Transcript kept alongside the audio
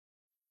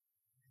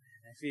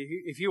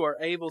If you are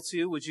able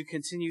to, would you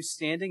continue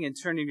standing and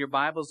turning your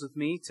Bibles with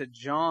me to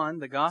John,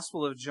 the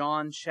Gospel of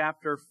John,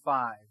 chapter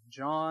 5.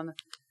 John,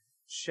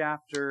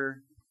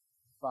 chapter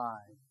 5.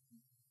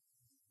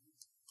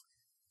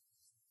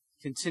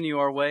 Continue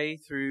our way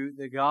through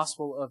the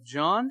Gospel of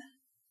John.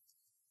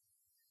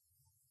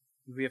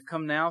 We have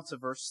come now to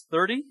verse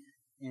 30,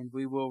 and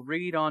we will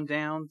read on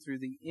down through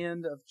the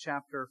end of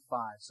chapter 5.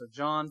 So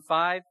John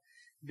 5,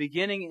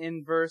 beginning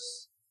in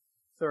verse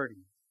 30.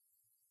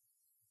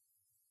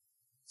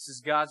 This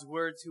is God's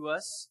word to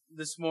us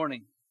this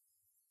morning.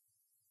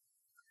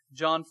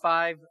 John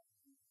 5,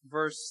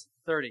 verse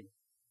 30.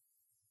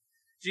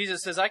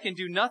 Jesus says, I can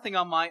do nothing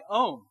on my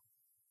own.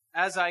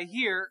 As I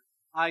hear,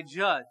 I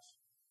judge.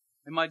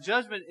 And my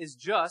judgment is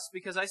just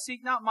because I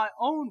seek not my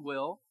own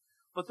will,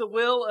 but the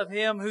will of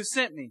him who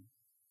sent me.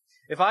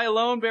 If I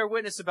alone bear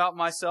witness about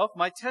myself,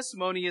 my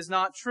testimony is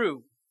not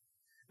true.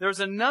 There is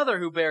another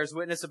who bears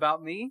witness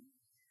about me,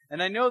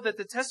 and I know that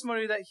the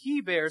testimony that he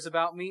bears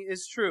about me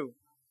is true.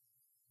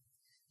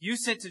 You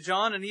sent to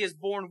John, and he has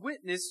borne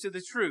witness to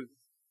the truth.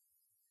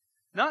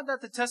 Not that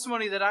the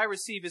testimony that I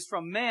receive is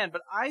from man,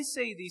 but I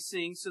say these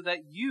things so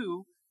that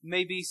you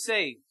may be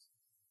saved.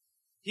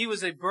 He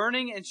was a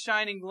burning and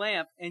shining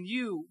lamp, and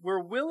you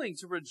were willing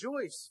to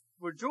rejoice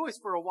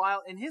for a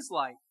while in his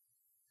light.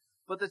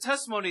 But the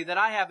testimony that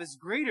I have is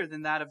greater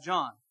than that of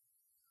John.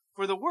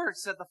 For the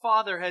works that the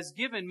Father has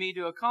given me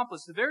to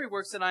accomplish, the very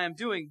works that I am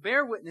doing,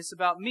 bear witness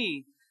about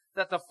me,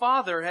 that the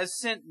Father has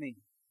sent me.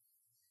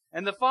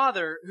 And the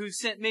Father who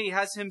sent me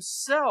has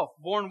himself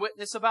borne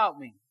witness about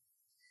me.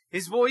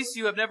 His voice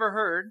you have never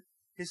heard,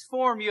 his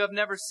form you have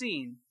never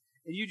seen,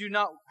 and you do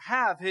not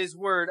have his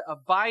word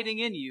abiding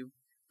in you,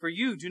 for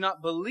you do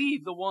not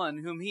believe the one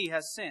whom he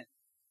has sent.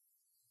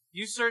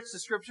 You search the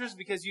Scriptures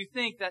because you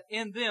think that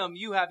in them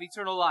you have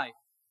eternal life.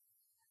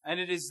 And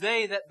it is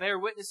they that bear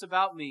witness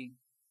about me.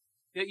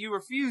 Yet you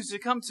refuse to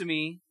come to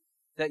me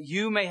that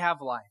you may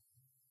have life.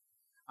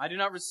 I do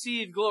not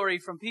receive glory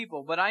from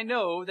people, but I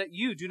know that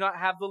you do not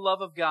have the love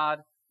of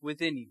God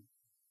within you.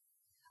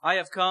 I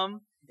have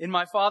come in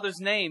my Father's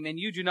name, and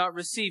you do not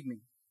receive me.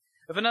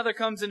 If another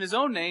comes in his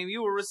own name,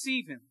 you will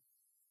receive him.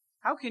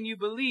 How can you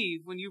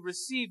believe when you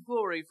receive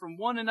glory from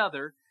one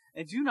another,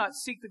 and do not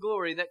seek the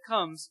glory that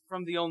comes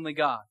from the only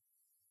God?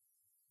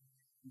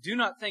 Do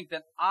not think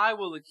that I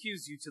will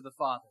accuse you to the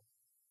Father.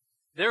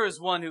 There is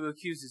one who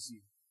accuses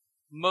you,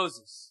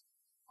 Moses,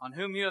 on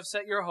whom you have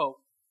set your hope.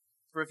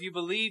 For if you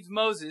believed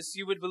Moses,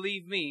 you would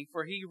believe me,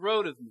 for he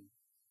wrote of me.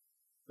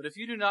 But if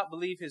you do not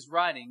believe his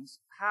writings,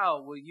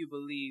 how will you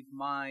believe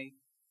my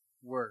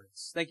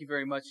words? Thank you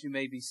very much. You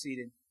may be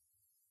seated.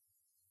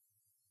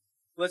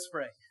 Let's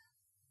pray.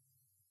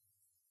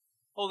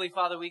 Holy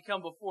Father, we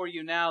come before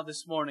you now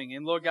this morning,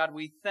 and Lord God,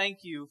 we thank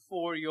you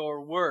for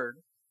your word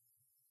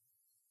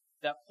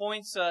that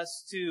points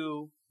us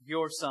to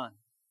your Son,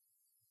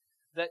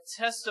 that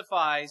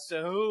testifies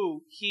to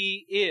who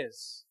he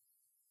is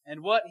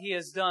and what he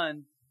has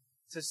done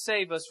to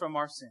save us from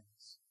our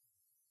sins.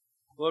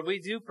 Lord, we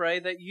do pray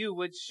that you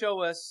would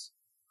show us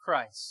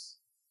Christ.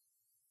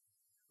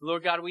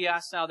 Lord God, we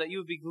ask now that you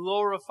would be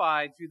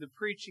glorified through the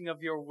preaching of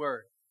your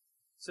word,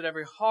 so that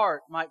every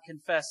heart might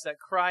confess that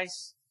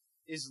Christ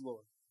is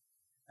Lord.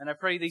 And I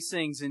pray these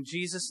things in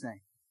Jesus'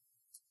 name.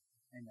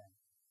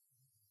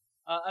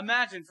 Amen.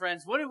 Imagine,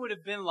 friends, what it would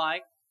have been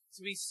like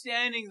to be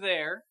standing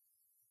there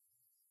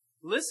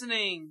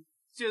listening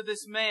to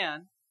this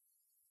man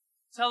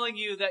telling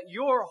you that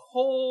your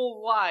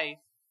whole life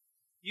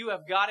you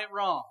have got it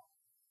wrong.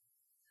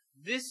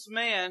 This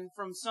man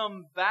from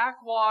some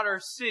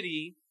backwater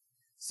city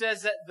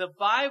says that the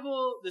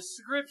Bible, the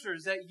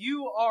Scriptures that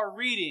you are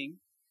reading,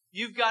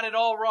 you've got it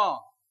all wrong.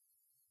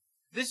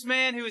 This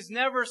man who has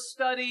never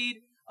studied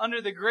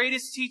under the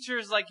greatest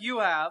teachers like you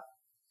have,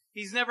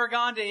 he's never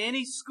gone to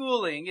any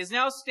schooling, is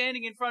now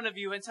standing in front of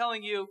you and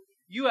telling you,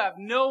 you have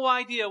no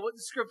idea what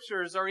the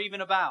Scriptures are even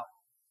about.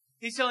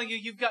 He's telling you,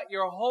 you've got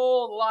your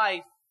whole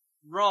life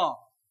wrong.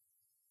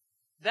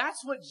 That's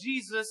what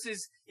Jesus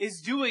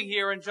is doing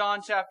here in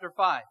John chapter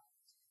 5.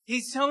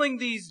 He's telling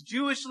these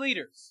Jewish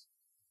leaders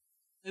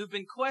who've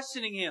been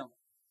questioning him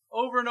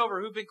over and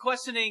over, who've been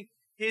questioning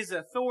his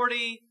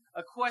authority,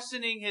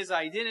 questioning his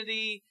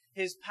identity,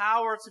 his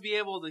power to be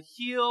able to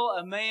heal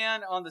a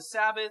man on the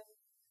Sabbath.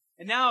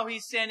 And now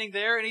he's standing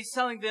there and he's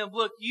telling them,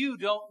 look, you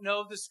don't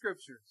know the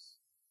Scriptures.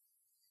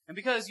 And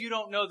because you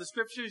don't know the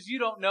Scriptures, you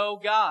don't know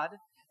God,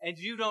 and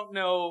you don't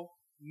know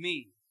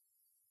me.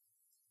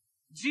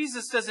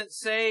 Jesus doesn't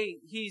say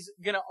he's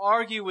going to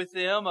argue with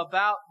them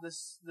about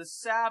the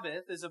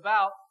Sabbath is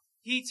about.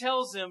 He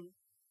tells them,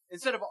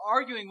 instead of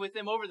arguing with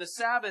them over the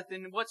Sabbath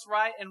and what's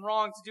right and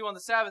wrong to do on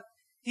the Sabbath,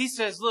 he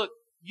says, look,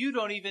 you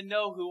don't even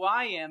know who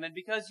I am. And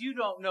because you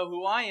don't know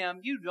who I am,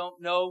 you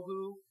don't know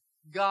who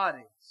God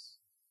is.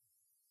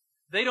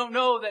 They don't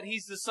know that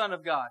he's the Son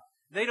of God.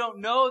 They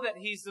don't know that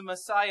he's the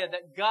Messiah,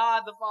 that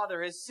God the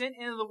Father has sent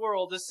into the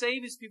world to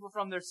save his people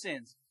from their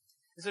sins.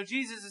 And so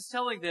Jesus is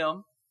telling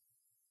them,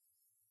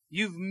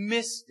 you've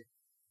missed it.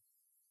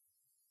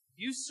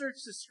 You search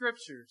the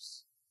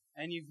Scriptures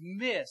and you've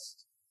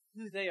missed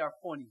who they are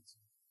pointing to.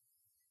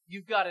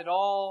 You've got it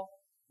all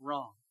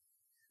wrong.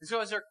 And so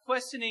as they're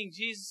questioning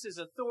Jesus'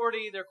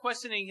 authority, they're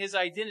questioning His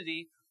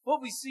identity,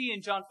 what we see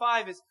in John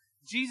 5 is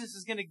Jesus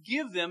is going to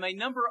give them a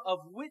number of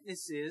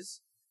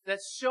witnesses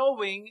that's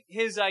showing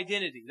His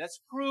identity, that's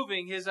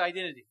proving His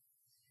identity.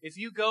 If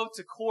you go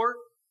to court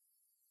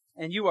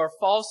and you are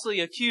falsely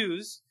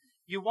accused,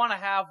 you want to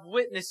have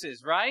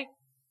witnesses, right?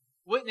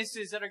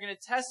 Witnesses that are going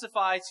to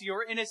testify to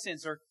your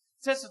innocence or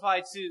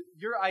testify to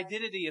your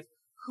identity of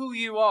who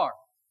you are.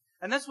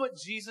 And that's what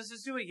Jesus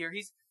is doing here.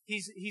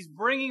 He's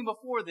bringing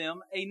before them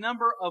a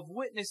number of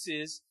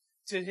witnesses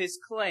to His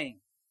claim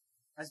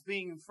as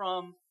being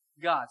from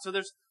God. So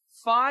there's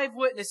 5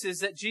 witnesses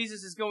that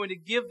Jesus is going to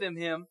give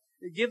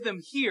them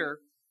here,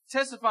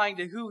 testifying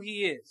to who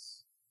He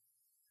is.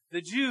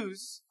 The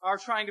Jews are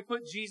trying to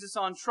put Jesus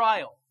on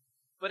trial.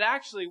 But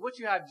actually, what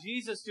you have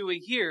Jesus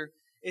doing here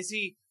is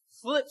He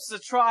flips the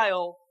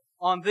trial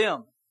on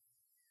them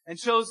and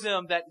shows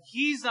them that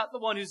He's not the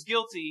one who's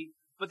guilty,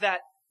 but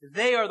that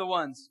they are the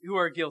ones who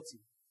are guilty.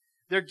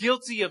 They're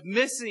guilty of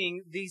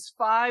missing these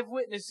 5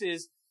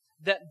 witnesses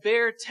that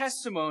bear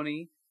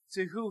testimony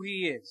to who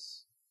He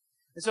is.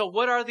 And so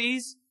what are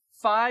these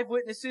 5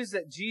 witnesses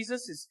that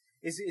Jesus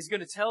is going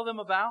to tell them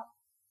about?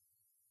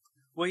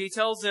 Well, He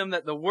tells them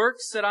that the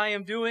works that I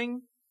am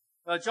doing,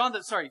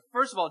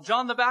 first of all,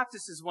 John the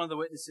Baptist is one of the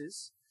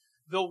witnesses.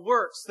 The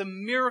works, the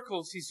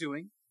miracles He's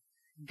doing.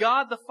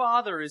 God the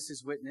Father is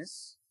His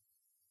witness.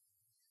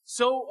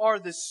 So are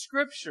the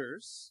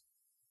Scriptures,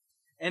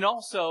 and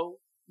also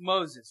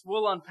Moses.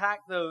 We'll unpack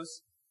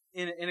those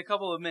in a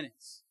couple of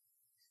minutes.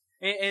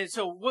 And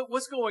so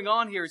what's going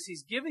on here is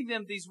He's giving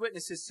them these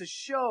witnesses to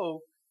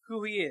show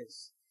who He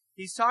is.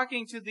 He's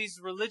talking to these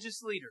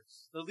religious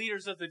leaders, the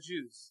leaders of the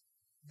Jews.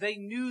 They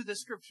knew the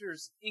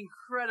Scriptures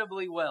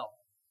incredibly well.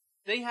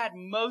 They had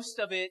most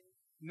of it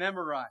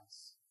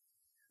memorized.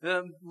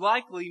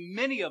 Likely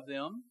many of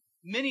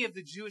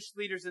the Jewish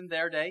leaders in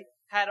their day,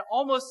 had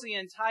almost the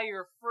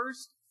entire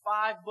first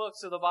 5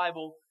 books of the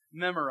Bible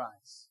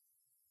memorized.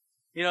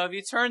 You know, if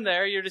you turn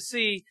there, you're to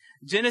see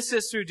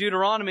Genesis through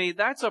Deuteronomy.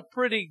 That's a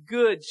pretty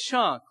good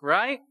chunk,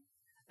 right?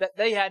 That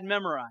they had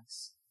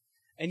memorized.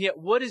 And yet,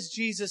 what does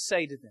Jesus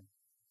say to them?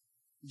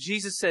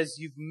 Jesus says,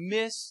 you've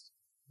missed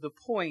the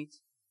point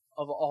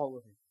of all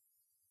of it.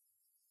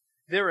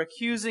 They're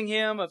accusing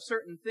Him of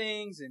certain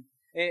things,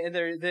 and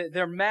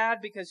they're mad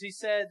because He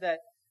said that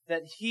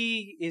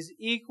He is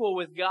equal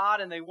with God,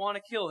 and they want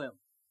to kill Him.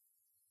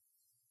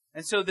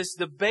 And so this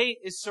debate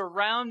is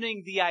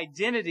surrounding the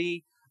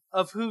identity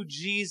of who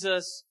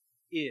Jesus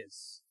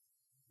is.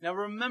 Now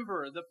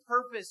remember, the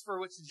purpose for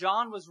which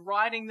John was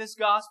writing this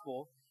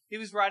gospel, he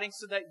was writing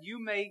so that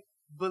you may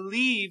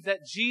believe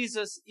that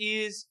Jesus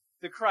is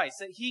the Christ,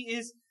 that He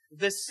is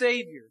the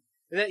Savior,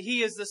 that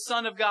He is the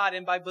Son of God,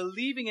 and by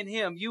believing in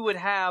Him, you would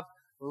have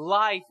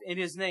life in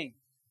His name.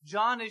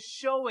 John is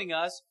showing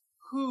us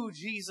who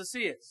Jesus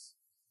is.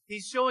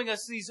 He's showing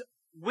us these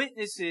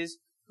witnesses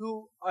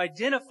who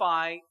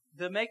identify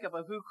the makeup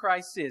of who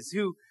Christ is,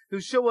 who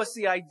show us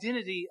the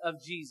identity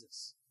of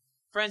Jesus.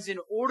 Friends, in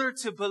order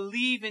to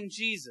believe in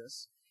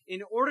Jesus,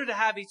 in order to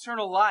have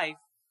eternal life,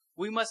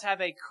 we must have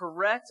a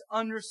correct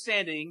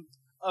understanding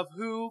of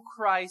who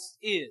Christ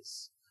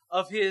is,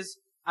 of His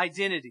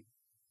identity.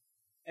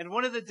 And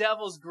one of the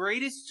devil's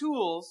greatest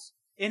tools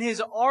in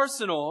his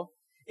arsenal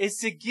is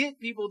to get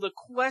people to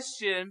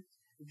question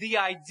the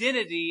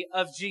identity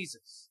of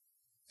Jesus,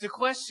 to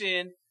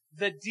question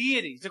the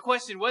deity, to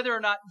question whether or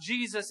not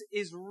Jesus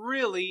is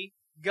really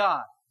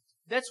God.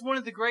 That's one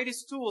of the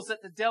greatest tools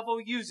that the devil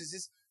uses,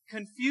 is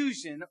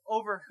confusion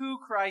over who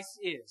Christ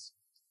is.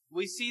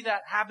 We see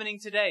that happening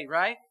today,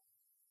 right?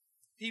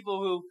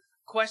 People who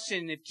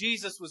question if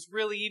Jesus was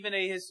really even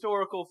a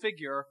historical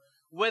figure,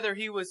 whether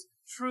He was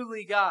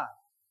truly God.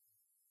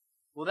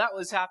 Well, that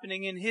was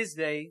happening in His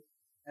day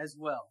as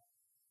well.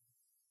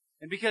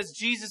 And because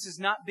Jesus is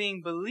not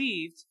being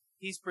believed,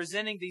 He's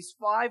presenting these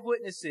 5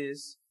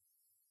 witnesses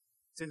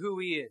to who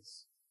He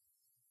is.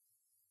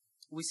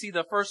 We see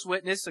the first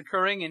witness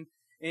occurring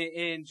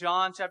in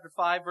John chapter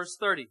 5, verse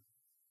 30.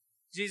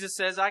 Jesus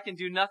says, I can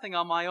do nothing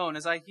on my own.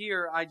 As I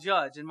hear, I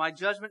judge, and my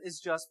judgment is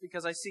just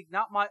because I seek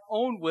not my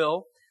own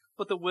will,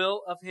 but the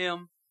will of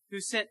Him who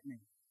sent me.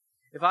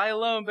 If I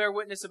alone bear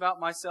witness about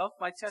myself,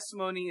 my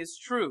testimony is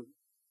true.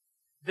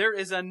 There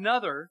is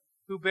another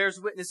who bears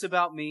witness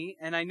about me,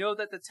 and I know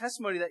that the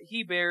testimony that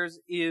he bears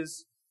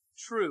is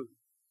true.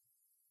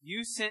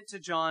 You sent to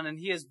John, and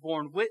he has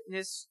borne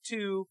witness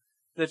to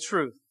the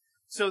truth.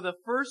 So the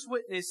first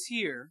witness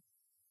here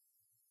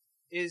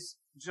is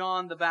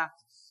John the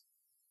Baptist.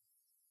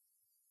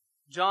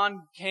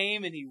 John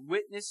came and he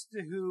witnessed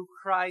to who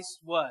Christ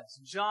was.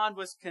 John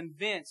was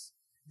convinced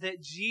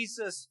that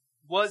Jesus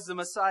was the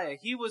Messiah.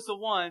 He was the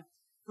one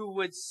who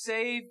would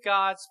save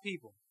God's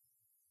people.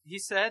 He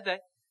said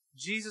that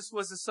Jesus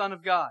was the Son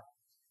of God.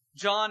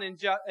 John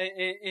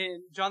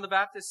the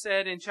Baptist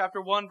said in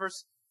chapter 1,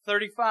 verse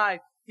 35,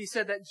 he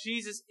said that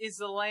Jesus is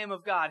the Lamb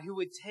of God who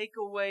would take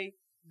away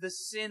the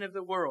sin of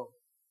the world.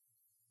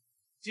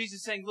 Jesus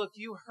is saying, look,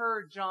 you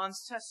heard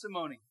John's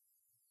testimony.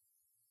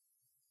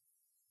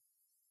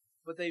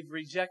 But they've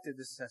rejected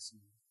this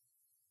testimony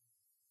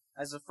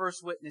as a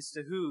first witness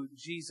to who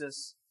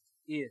Jesus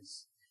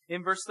is.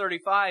 In verse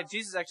 35,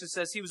 Jesus actually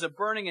says he was a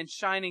burning and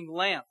shining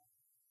lamp.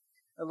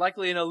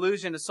 Likely an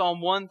allusion to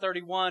Psalm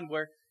 131,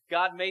 where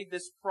God made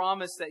this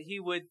promise that he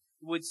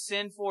would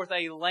send forth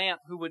a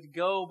lamp who would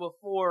go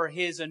before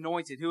his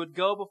anointed, who would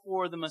go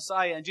before the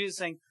Messiah. And Jesus is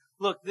saying,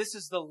 look, this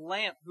is the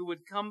lamp who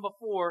would come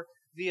before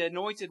the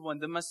anointed one,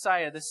 the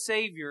Messiah, the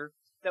Savior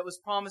that was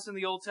promised in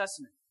the Old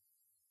Testament.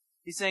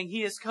 He's saying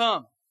he has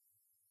come.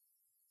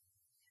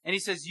 And he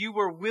says, you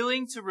were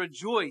willing to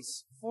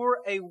rejoice for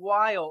a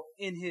while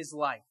in his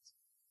light.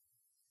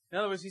 In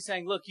other words, he's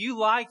saying, look, you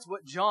liked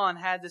what John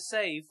had to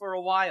say for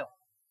a while.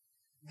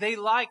 They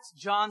liked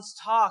John's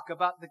talk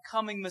about the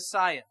coming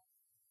Messiah.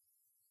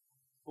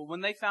 But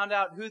when they found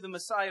out who the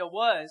Messiah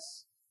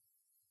was,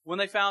 when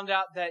they found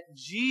out that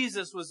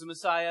Jesus was the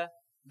Messiah,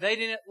 they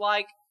didn't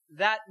like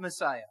that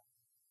Messiah.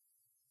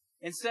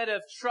 Instead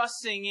of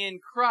trusting in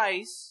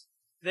Christ,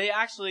 they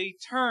actually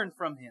turned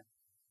from him.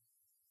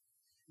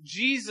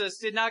 Jesus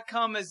did not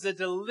come as the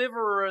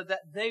deliverer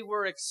that they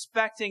were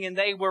expecting and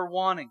they were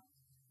wanting.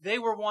 They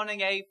were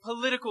wanting a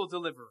political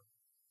deliverer.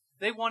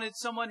 They wanted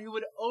someone who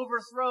would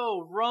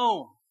overthrow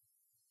Rome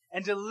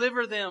and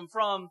deliver them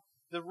from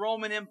the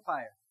Roman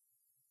Empire.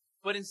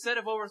 But instead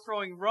of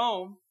overthrowing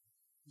Rome,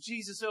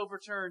 Jesus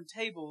overturned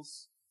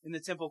tables in the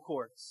temple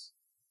courts.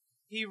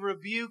 He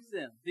rebuked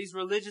them, these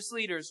religious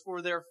leaders,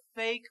 for their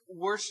fake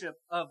worship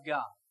of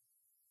God.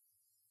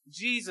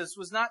 Jesus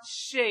was not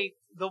shaped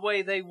the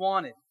way they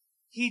wanted.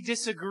 He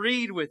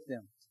disagreed with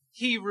them.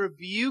 He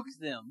rebuked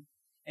them,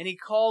 and he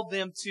called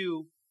them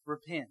to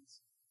repent.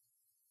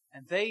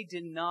 And they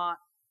did not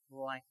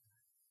like that.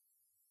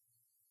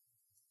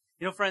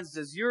 You know, friends,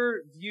 does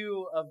your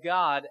view of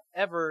God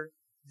ever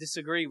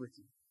disagree with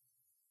you?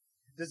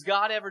 Does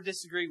God ever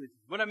disagree with you?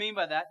 What I mean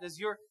by that, does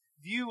your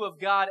view of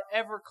God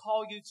ever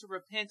call you to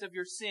repent of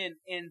your sin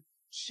and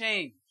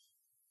change?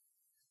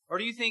 Or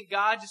do you think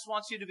God just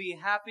wants you to be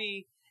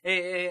happy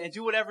and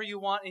do whatever you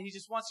want, and he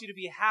just wants you to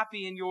be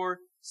happy in your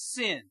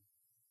sin?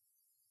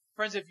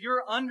 Friends, if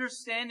your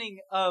understanding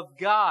of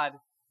God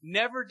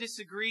never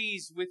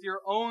disagrees with your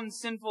own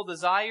sinful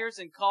desires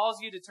and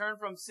calls you to turn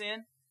from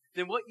sin,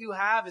 then what you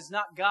have is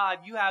not God.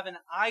 You have an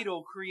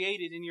idol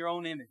created in your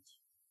own image,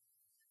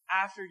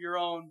 after your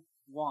own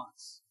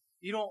wants.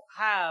 You don't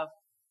have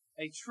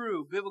a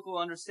true biblical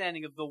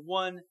understanding of the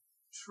one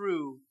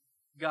true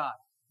God.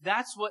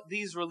 That's what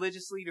these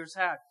religious leaders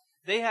had.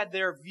 They had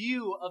their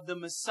view of the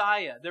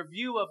Messiah. Their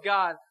view of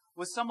God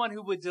was someone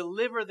who would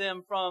deliver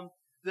them from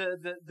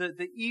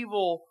the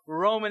evil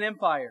Roman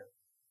Empire.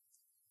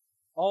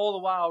 All the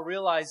while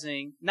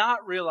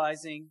not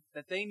realizing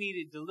that they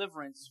needed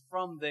deliverance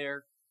from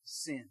their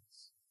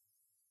sins.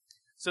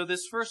 So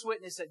this first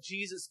witness that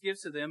Jesus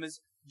gives to them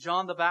is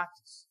John the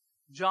Baptist.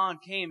 John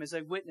came as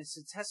a witness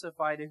to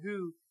testify to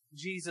who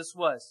Jesus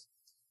was.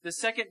 The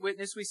second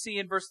witness we see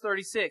in verse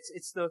 36.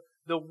 It's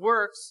the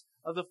works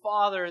of the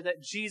Father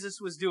that Jesus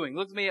was doing.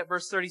 Look at me at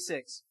verse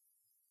 36.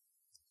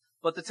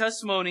 But the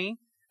testimony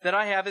that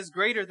I have is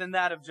greater than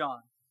that of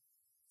John.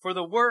 For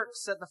the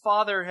works that the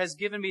Father has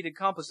given me to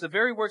accomplish, the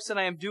very works that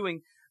I am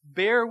doing,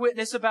 bear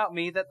witness about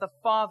me that the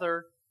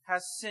Father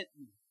has sent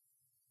me.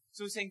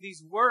 So he's saying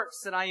these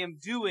works that I am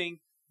doing,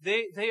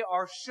 they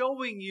are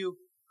showing you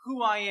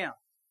who I am.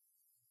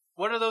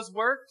 What are those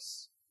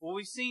works? Well,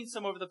 we've seen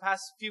some over the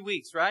past few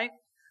weeks, right?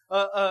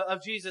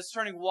 Of Jesus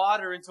turning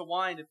water into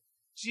wine, of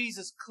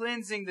Jesus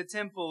cleansing the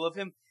temple, of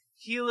him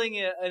healing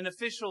an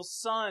official's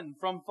son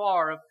from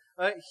far,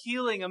 of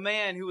healing a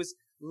man who was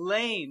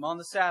lame on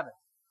the Sabbath.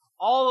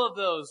 All of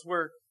those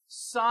were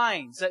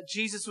signs that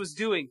Jesus was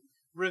doing,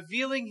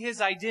 revealing his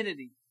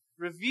identity,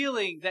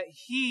 revealing that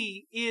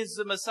he is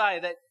the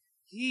Messiah, that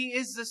he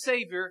is the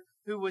Savior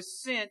who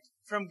was sent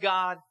from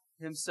God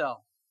himself.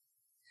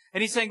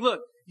 And he's saying, look,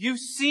 you've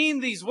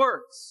seen these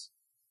works,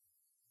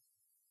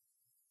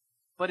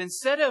 but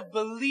instead of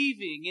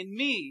believing in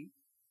me,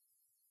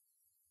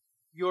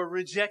 you're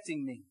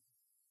rejecting me.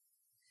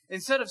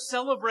 Instead of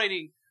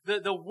celebrating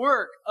the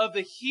work of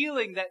the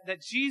healing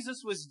that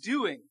Jesus was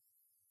doing,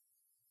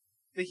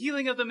 the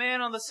healing of the man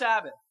on the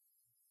Sabbath,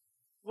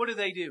 what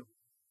do?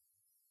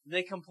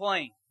 They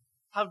complain.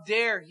 How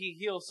dare he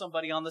heal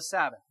somebody on the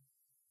Sabbath?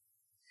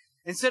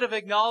 Instead of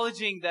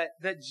acknowledging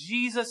that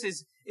Jesus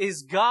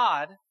is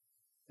God,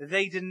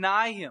 they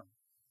deny him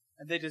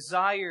and they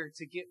desire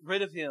to get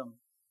rid of him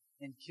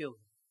and kill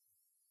him.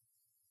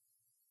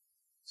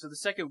 So the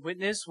second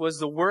witness was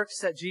the works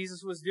that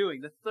Jesus was doing.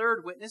 The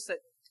third witness that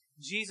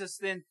Jesus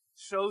then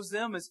shows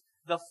them is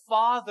the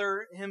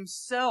Father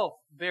himself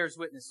bears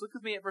witness. Look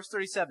with me at verse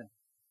 37.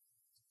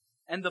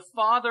 And the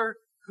Father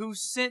who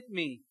sent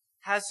me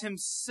has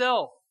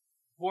himself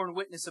borne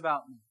witness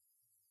about me.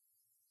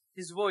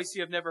 His voice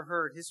you have never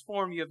heard, his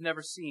form you have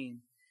never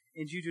seen,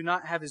 and you do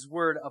not have his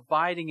word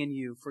abiding in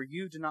you, for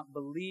you do not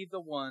believe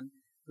the one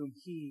whom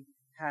he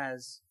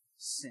has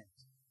sent.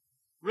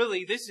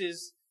 Really, this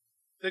is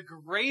the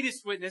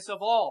greatest witness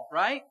of all,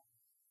 right?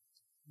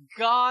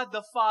 God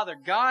the Father,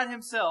 God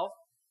Himself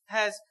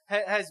has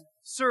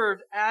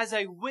served as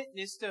a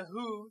witness to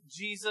who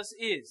Jesus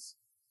is.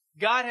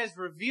 God has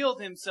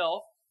revealed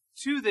Himself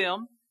to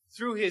them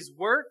through His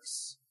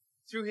works,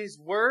 through His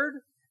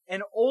Word,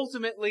 and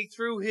ultimately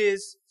through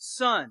His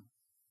Son.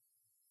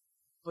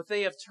 But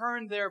they have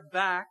turned their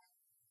back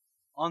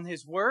on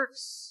His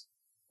works.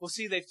 We'll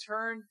see they've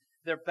turned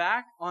their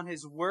back on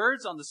His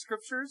words, on the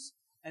Scriptures,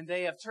 and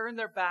they have turned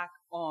their back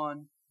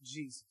on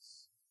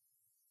Jesus.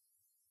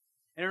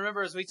 And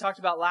remember, as we talked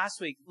about last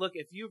week, look,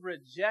 if you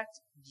reject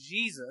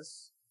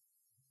Jesus,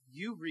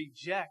 you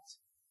reject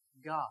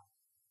God.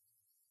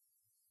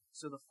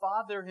 So the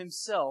Father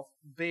Himself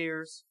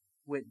bears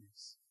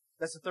witness.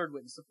 That's the third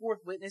witness. The fourth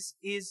witness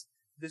is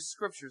the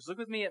Scriptures. Look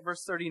with me at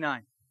verse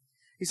 39.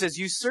 He says,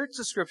 "You search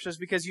the Scriptures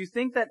because you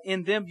think that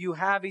in them you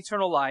have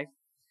eternal life,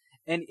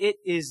 and it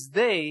is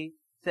they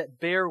that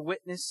bear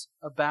witness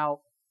about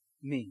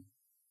me."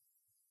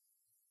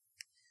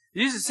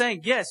 Jesus is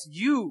saying, yes,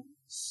 you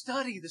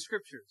study the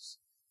Scriptures.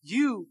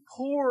 You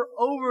pore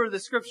over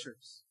the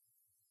Scriptures.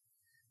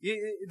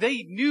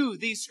 They knew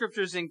these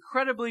Scriptures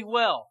incredibly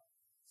well.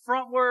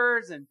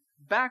 Frontwards and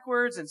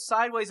backwards and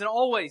sideways and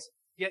always.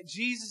 Yet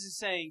Jesus is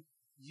saying,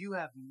 you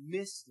have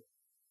missed it.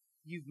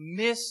 You've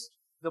missed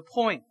the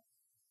point.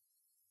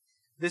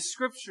 The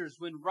Scriptures,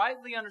 when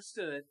rightly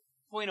understood,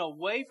 point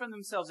away from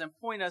themselves and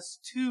point us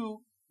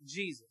to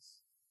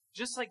Jesus.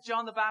 Just like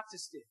John the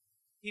Baptist did.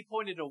 He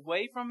pointed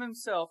away from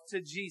himself to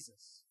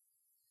Jesus.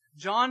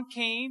 John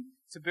came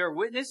to bear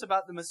witness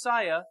about the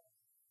Messiah,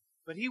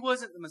 but he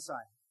wasn't the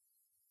Messiah.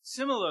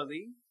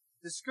 Similarly,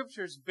 the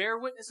Scriptures bear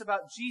witness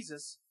about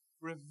Jesus,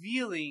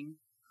 revealing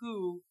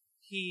who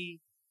He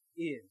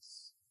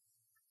is.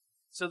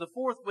 So the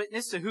fourth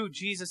witness to who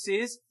Jesus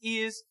is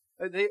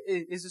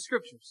the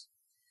Scriptures.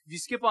 If you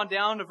skip on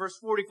down to verse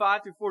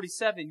 45 through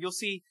 47, you'll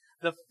see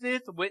the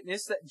fifth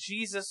witness that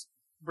Jesus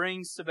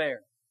brings to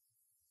bear.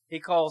 He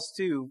calls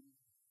to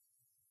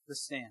the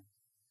stand.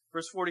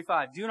 Verse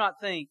 45, "Do not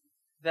think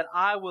that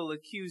I will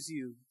accuse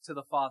you to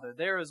the Father.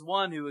 There is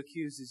one who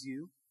accuses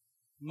you,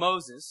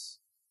 Moses,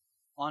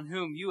 on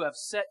whom you have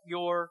set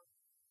your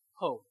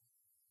hope.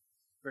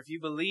 For if you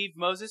believed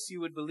Moses, you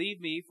would believe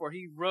me, for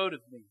he wrote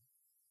of me.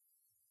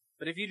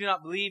 But if you do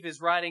not believe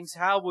his writings,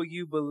 how will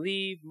you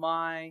believe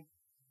my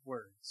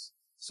words?"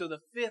 So the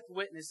fifth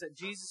witness that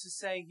Jesus is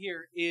saying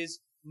here is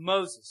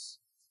Moses,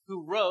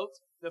 who wrote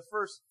the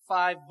first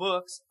 5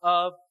 books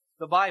of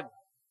the Bible.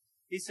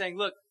 He's saying,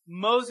 look,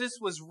 Moses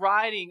was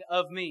writing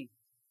of me.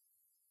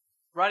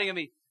 Writing of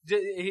me.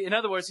 In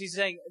other words, he's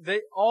saying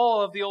that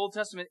all of the Old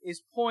Testament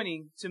is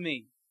pointing to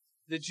me.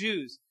 The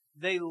Jews,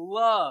 they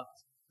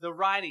loved the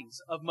writings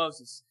of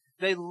Moses.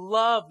 They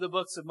loved the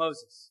books of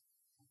Moses.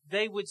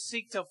 They would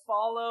seek to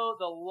follow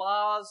the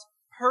laws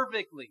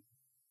perfectly.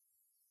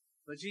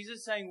 But Jesus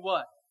is saying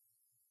what?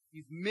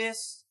 You've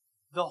missed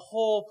the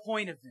whole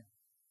point of them.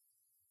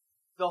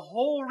 The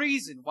whole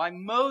reason why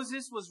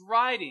Moses was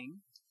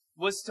writing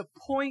was to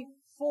point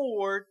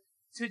forward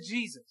to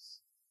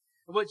Jesus.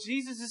 And what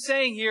Jesus is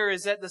saying here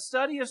is that the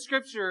study of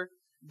Scripture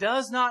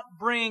does not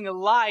bring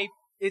life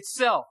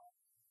itself.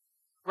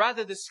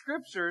 Rather, the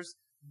Scriptures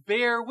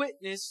bear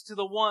witness to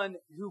the one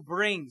who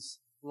brings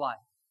life.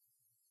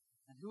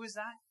 And who is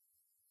that?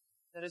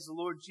 That is the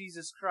Lord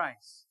Jesus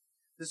Christ.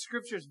 The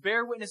Scriptures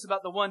bear witness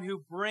about the one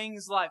who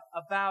brings life,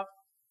 about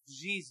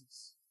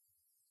Jesus.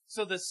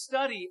 So the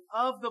study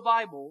of the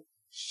Bible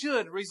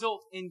should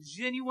result in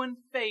genuine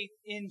faith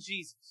in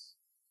Jesus.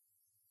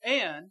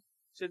 And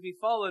should be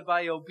followed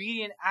by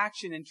obedient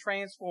action and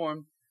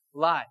transformed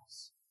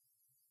lives.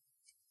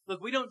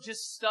 Look, we don't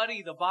just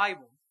study the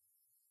Bible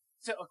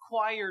to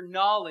acquire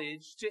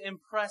knowledge to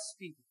impress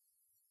people,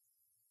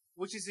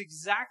 which is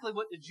exactly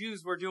what the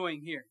Jews were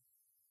doing here.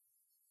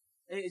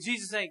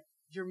 Jesus is saying,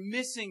 you're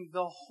missing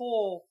the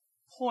whole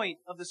point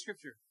of the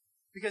Scripture,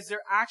 because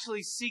they're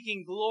actually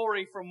seeking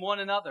glory from one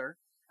another,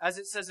 as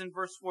it says in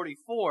verse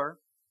 44,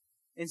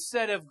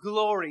 instead of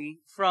glory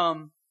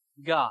from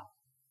God.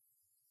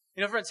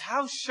 You know, friends,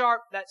 how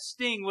sharp that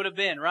sting would have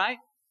been, right?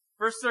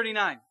 Verse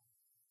 39,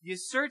 "You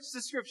search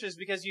the Scriptures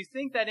because you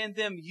think that in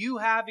them you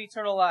have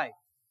eternal life.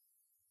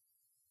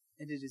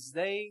 And it is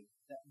they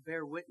that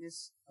bear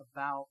witness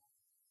about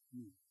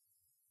me."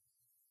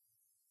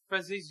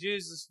 Friends, these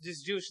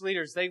Jewish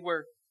leaders, they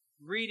were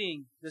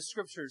reading the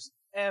Scriptures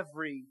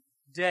every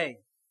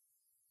day.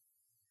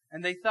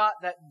 And they thought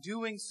that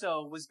doing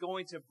so was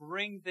going to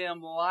bring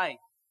them life.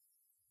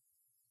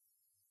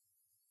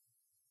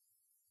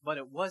 But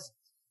it wasn't.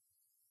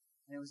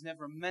 And it was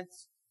never meant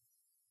to.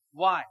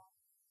 Why?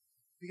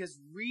 Because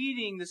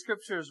reading the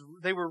Scriptures,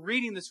 they were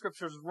reading the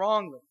Scriptures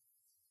wrongly.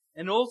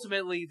 And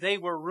ultimately, they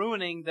were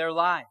ruining their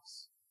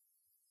lives.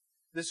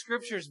 The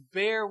Scriptures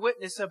bear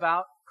witness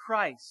about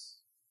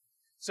Christ.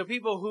 So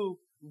people who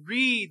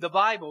read the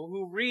Bible,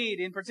 who read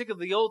in particular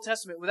the Old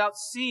Testament without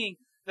seeing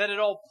that it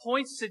all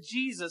points to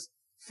Jesus,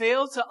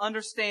 fail to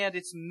understand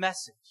its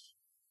message.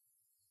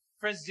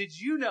 Friends, did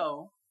you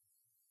know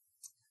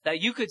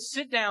that you could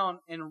sit down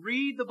and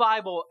read the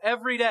Bible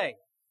every day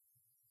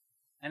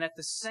and at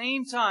the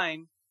same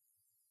time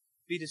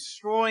be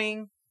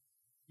destroying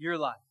your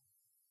life.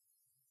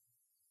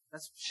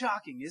 That's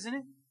shocking, isn't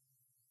it?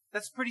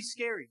 That's pretty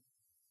scary.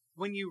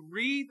 When you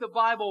read the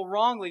Bible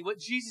wrongly, what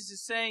Jesus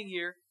is saying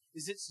here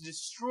is it's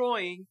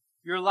destroying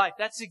your life.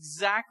 That's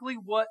exactly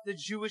what the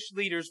Jewish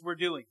leaders were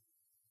doing.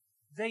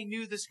 They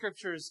knew the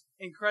Scriptures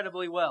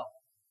incredibly well.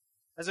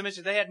 As I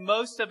mentioned, they had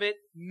most of it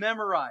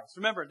memorized.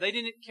 Remember, they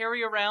didn't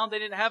carry around, they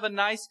didn't have a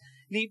nice,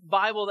 neat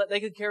Bible that they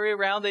could carry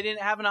around. They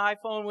didn't have an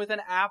iPhone with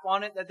an app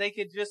on it that they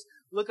could just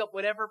look up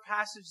whatever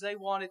passage they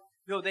wanted.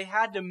 No, they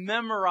had to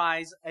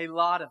memorize a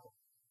lot of it.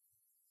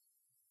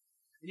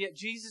 And yet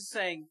Jesus is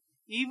saying,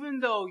 even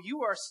though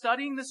you are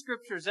studying the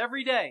Scriptures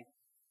every day,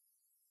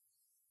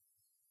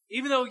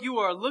 even though you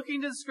are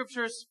looking to the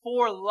Scriptures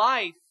for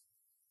life,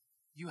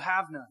 you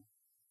have none.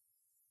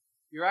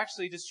 You're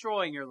actually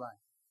destroying your life.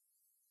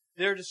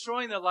 They're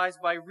destroying their lives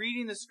by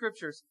reading the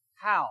Scriptures.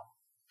 How?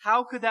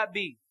 How could that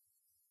be?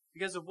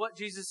 Because of what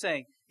Jesus is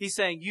saying. He's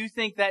saying, you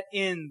think that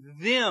in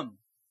them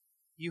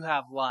you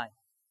have life.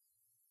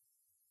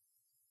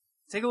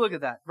 Take a look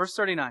at that. Verse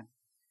 39.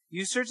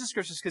 You search the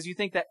Scriptures because you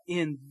think that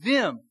in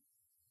them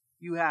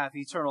you have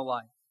eternal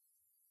life.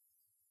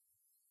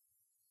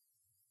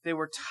 They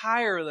were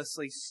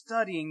tirelessly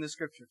studying the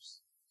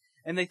Scriptures.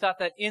 And they thought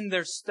that in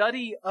their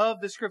study of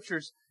the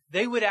Scriptures,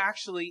 they would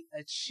actually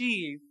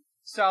achieve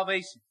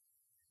salvation.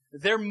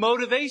 Their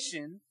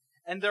motivation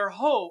and their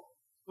hope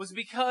was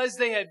because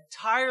they had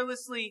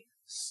tirelessly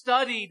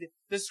studied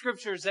the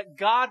Scriptures that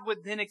God would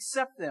then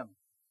accept them.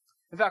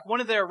 In fact,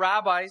 one of their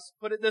rabbis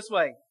put it this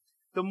way: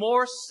 the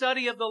more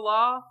study of the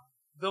law,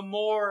 the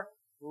more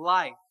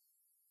life.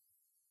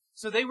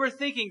 So they were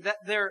thinking that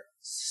their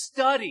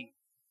study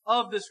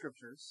of the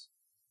Scriptures,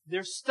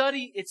 their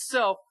study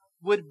itself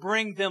would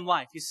bring them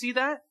life. You see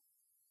that?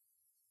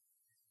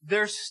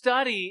 Their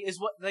study is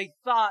what they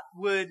thought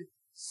would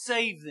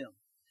save them.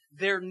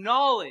 Their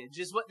knowledge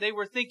is what they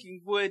were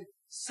thinking would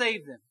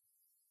save them.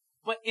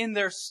 But in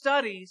their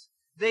studies,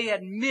 they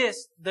had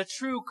missed the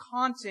true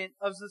content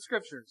of the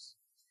Scriptures.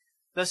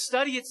 The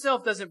study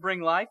itself doesn't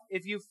bring life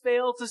if you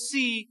fail to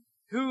see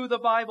who the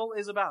Bible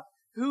is about,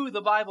 who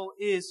the Bible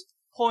is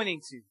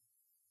pointing to.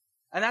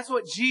 And that's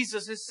what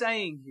Jesus is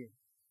saying here.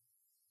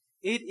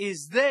 It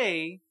is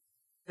they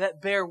that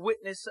bear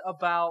witness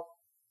about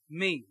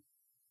me.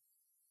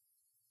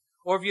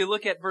 Or if you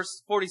look at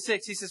verse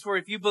 46, he says, for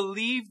if you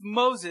believed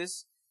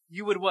Moses,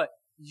 you would what?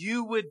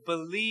 You would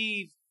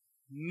believe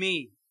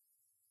me.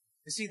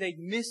 You see, they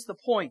missed the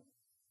point.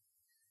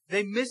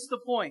 They missed the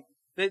point.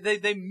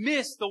 They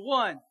missed the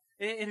one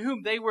in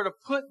whom they were to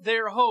put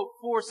their hope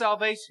for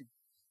salvation.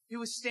 He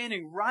was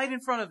standing right in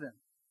front of them.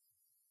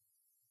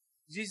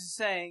 Jesus is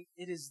saying,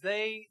 it is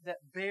they that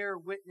bear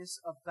witness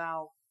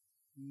about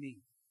me.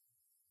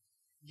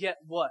 Yet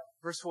what?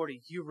 Verse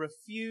 40, you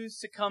refuse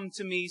to come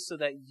to me so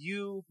that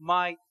you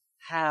might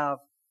have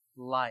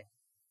life.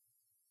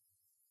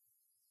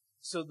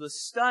 So the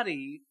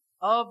study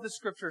of the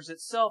Scriptures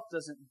itself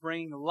doesn't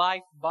bring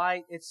life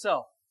by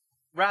itself.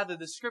 Rather,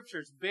 the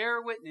Scriptures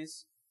bear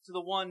witness to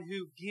the one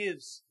who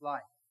gives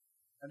life.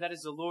 And that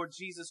is the Lord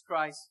Jesus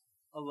Christ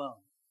alone.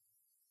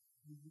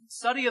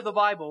 Study of the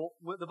Bible,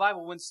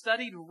 when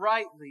studied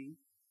rightly,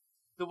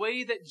 the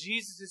way that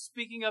Jesus is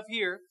speaking of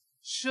here,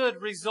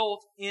 should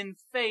result in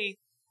faith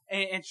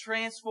and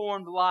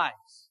transformed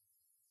lives.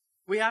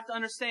 We have to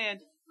understand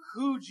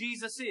who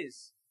Jesus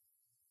is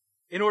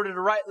in order to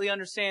rightly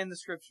understand the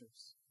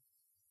Scriptures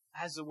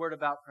as the Word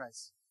about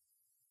Christ.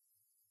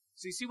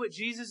 So you see what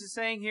Jesus is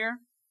saying here?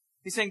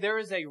 He's saying there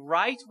is a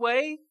right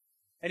way,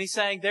 and he's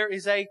saying there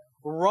is a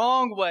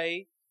wrong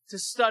way to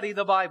study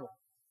the Bible,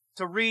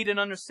 to read and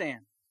understand.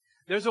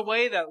 There's a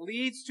way that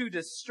leads to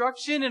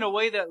destruction and a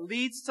way that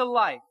leads to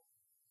life.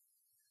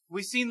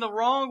 We've seen the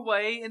wrong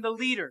way in the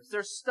leaders.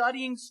 They're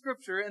studying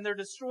Scripture and they're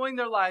destroying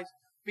their lives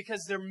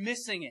because they're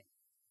missing it.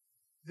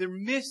 They're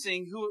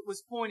missing who it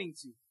was pointing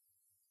to.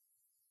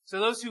 So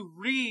those who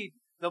read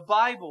the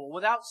Bible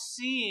without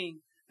seeing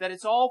that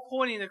it's all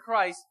pointing to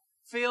Christ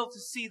fail to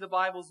see the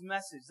Bible's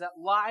message, that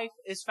life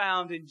is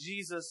found in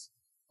Jesus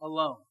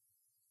alone.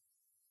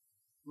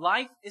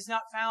 Life is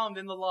not found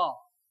in the law.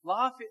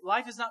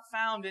 Life is not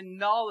found in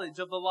knowledge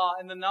of the law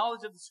and the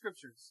knowledge of the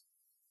Scriptures.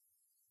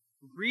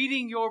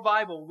 Reading your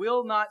Bible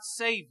will not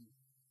save you.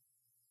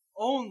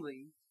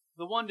 Only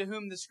the one to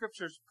whom the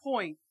Scriptures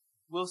point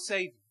will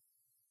save you.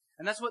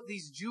 And that's what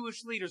these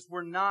Jewish leaders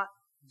were not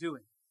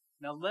doing.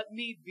 Now let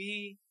me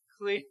be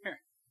clear.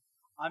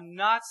 I'm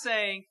not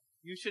saying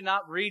you should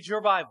not read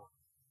your Bible.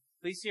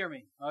 Please hear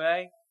me,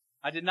 okay?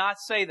 I did not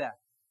say that.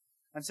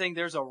 I'm saying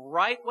there's a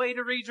right way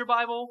to read your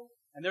Bible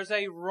and there's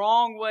a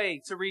wrong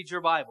way to read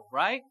your Bible,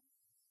 right?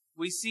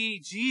 We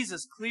see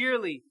Jesus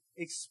clearly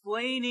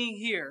explaining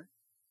here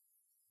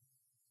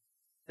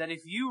that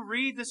if you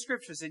read the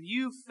Scriptures and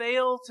you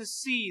fail to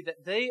see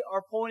that they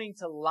are pointing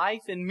to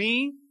life in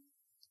me,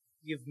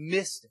 you've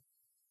missed it.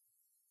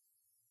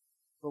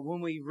 But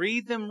when we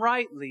read them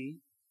rightly,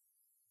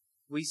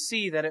 we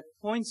see that it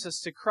points us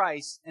to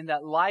Christ and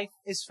that life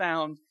is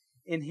found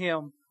in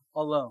Him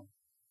alone.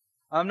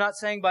 I'm not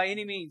saying by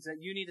any means that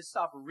you need to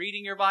stop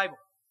reading your Bible.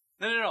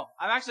 No.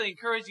 I'm actually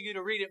encouraging you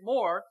to read it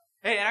more,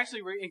 and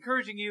actually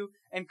encouraging you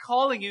and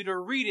calling you to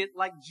read it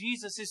like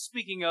Jesus is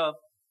speaking of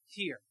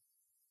here.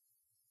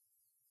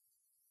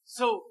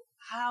 So,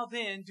 how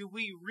then do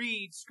we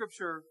read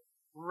Scripture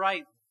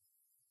rightly?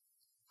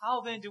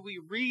 How then do we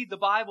read the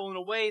Bible in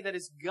a way that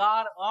is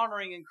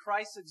God-honoring and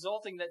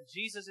Christ-exalting that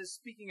Jesus is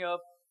speaking of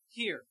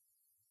here?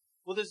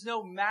 Well, there's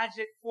no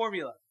magic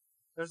formula.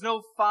 There's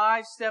no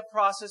 5-step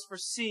process for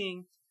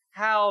seeing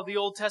how the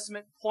Old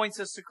Testament points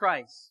us to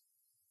Christ.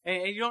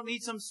 And you don't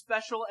need some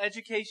special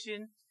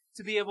education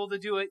to be able to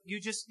do it.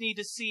 You just need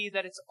to see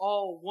that it's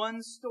all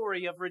one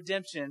story of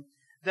redemption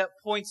that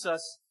points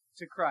us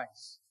to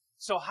Christ.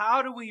 So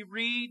how do we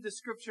read the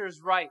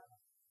Scriptures right?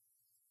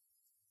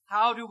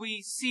 How do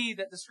we see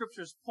that the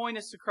Scriptures point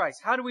us to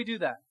Christ? How do we do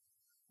that?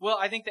 Well,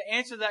 I think the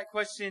answer to that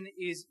question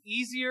is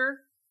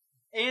easier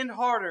and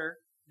harder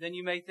than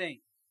you may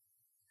think.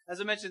 As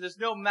I mentioned, there's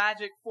no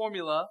magic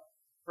formula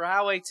for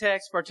how a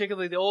text,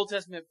 particularly the Old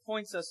Testament,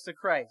 points us to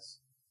Christ.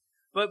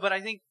 But I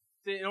think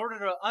that in order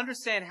to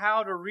understand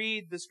how to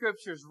read the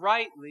Scriptures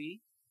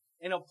rightly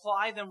and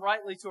apply them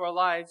rightly to our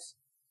lives,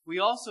 we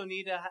also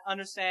need to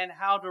understand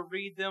how to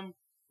read them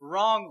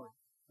wrongly.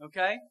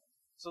 Okay?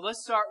 So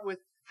let's start with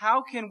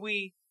how can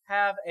we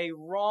have a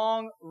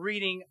wrong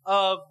reading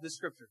of the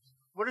Scriptures?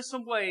 What are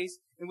some ways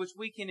in which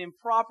we can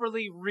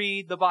improperly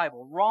read the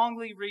Bible,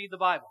 wrongly read the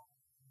Bible?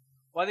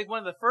 Well, I think one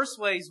of the first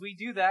ways we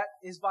do that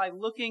is by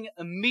looking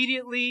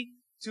immediately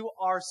to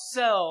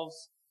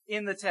ourselves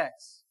in the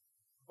text.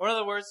 Or in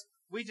other words,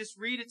 we just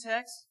read a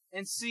text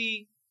and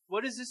see,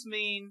 what does this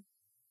mean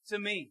to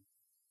me?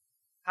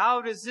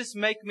 How does this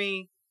make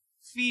me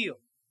feel?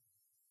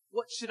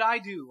 What should I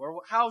do?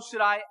 Or how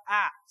should I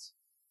act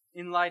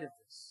in light of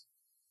this?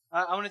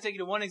 I want to take you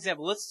to one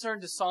example. Let's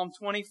turn to Psalm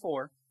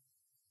 24.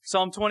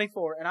 Psalm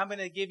 24, and I'm going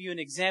to give you an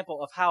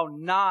example of how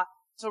not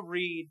to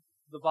read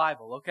the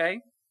Bible,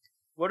 okay?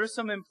 What are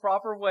some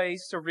improper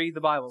ways to read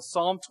the Bible?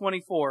 Psalm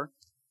 24,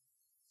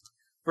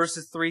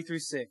 verses 3 through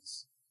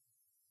 6.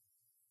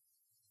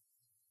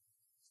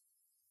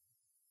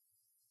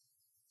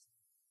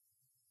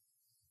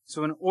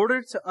 So in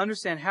order to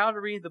understand how to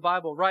read the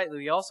Bible rightly,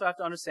 we also have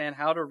to understand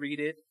how to read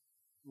it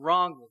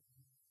wrongly.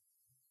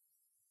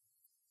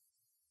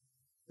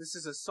 This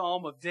is a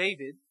psalm of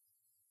David.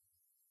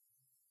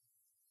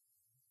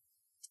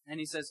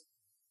 And he says,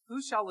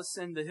 "Who shall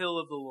ascend the hill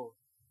of the Lord?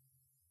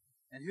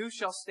 And who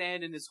shall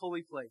stand in His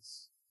holy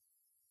place?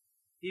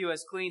 He who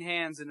has clean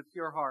hands and a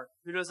pure heart,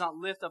 who does not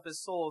lift up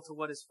his soul to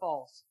what is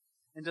false,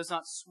 and does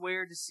not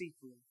swear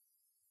deceitfully.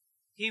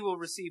 He will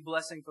receive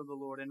blessing from the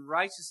Lord and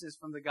righteousness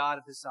from the God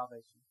of his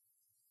salvation.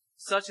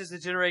 Such is the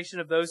generation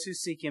of those who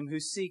seek Him, who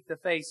seek the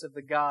face of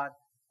the God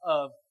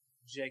of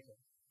Jacob."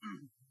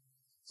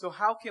 So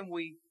how can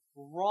we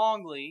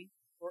wrongly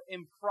or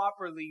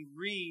improperly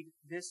read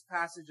this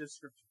passage of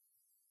Scripture?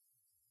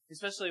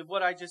 Especially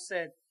what I just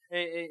said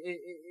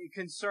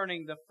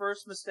concerning the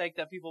first mistake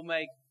that people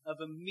make of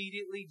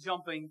immediately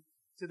jumping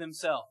to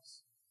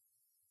themselves.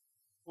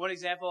 One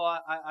example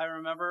I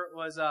remember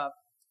was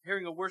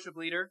hearing a worship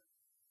leader.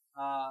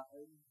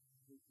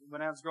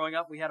 When I was growing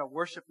up, we had a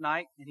worship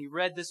night, and he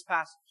read this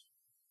passage.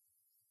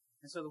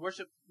 And so the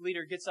worship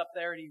leader gets up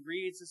there and he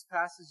reads this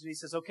passage and he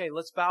says, "Okay,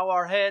 let's bow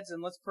our heads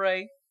and let's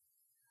pray.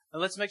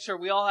 And let's make sure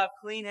we all have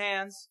clean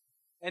hands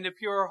and a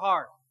pure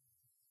heart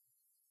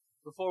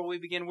before we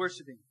begin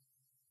worshiping."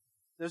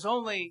 There's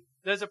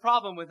a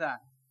problem with that.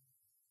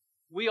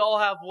 We all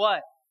have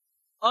what?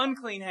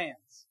 Unclean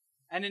hands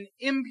and an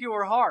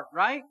impure heart,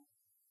 right?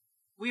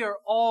 We are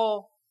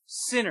all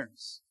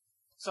sinners.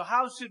 So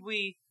how should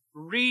we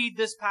read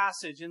this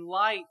passage in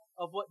light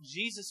of what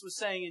Jesus was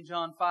saying in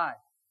John 5?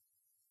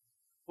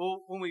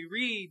 Well, when we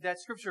read that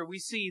Scripture, we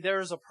see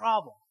there is a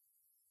problem.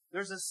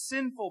 There's a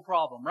sinful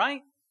problem,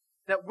 right?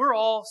 That we're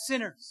all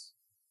sinners.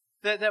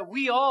 That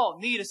we all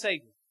need a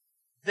Savior.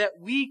 That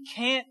we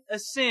can't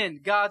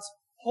ascend God's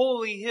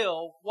holy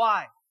hill.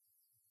 Why?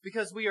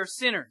 Because we are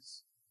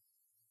sinners.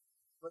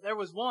 But there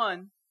was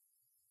one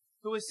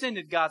who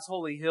ascended God's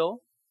holy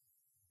hill.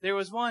 There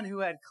was one who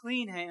had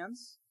clean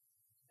hands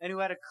and who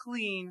had a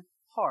clean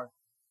heart.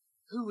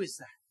 Who is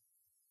that?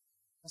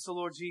 That's the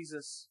Lord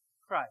Jesus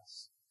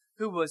Christ,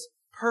 who was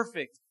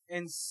perfect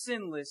and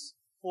sinless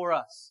for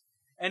us.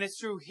 And it's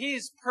through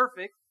His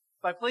perfect,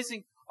 by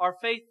placing our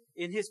faith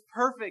in His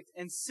perfect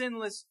and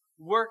sinless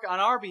work on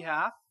our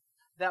behalf,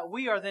 that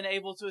we are then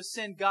able to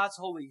ascend God's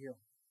holy hill.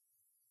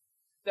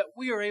 That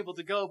we are able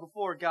to go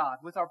before God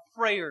with our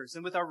prayers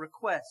and with our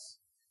requests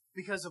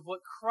because of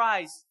what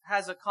Christ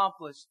has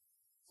accomplished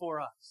for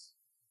us.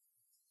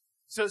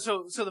 So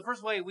the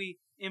first way we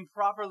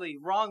improperly,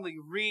 wrongly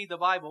read the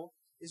Bible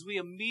is we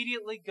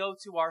immediately go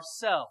to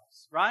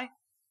ourselves, right?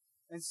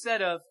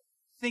 Instead of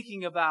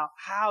thinking about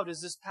how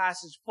does this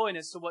passage point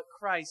us to what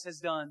Christ has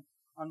done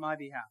on my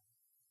behalf.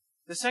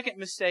 The second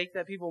mistake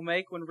that people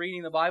make when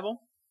reading the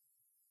Bible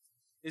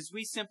is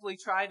we simply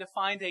try to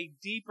find a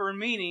deeper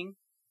meaning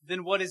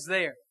than what is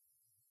there.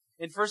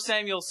 In 1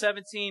 Samuel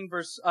 17,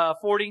 verse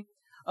 40,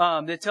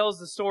 that tells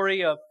the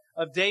story of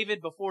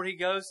David before he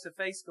goes to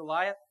face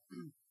Goliath.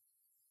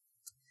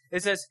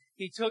 It says,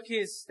 he took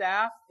his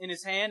staff in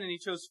his hand and he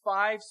chose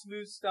 5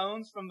 smooth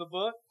stones from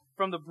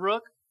the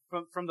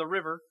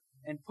river,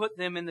 and put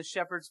them in the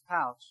shepherd's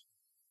pouch.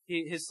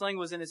 His sling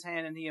was in his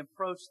hand and he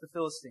approached the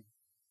Philistine.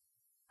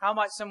 How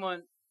might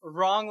someone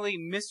wrongly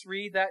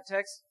misread that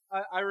text?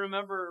 I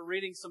remember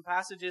reading some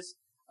passages,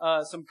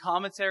 some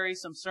commentary,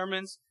 some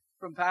sermons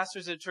from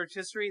pastors in church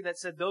history that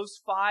said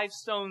those 5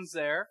 stones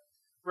there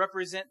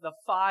represent the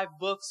 5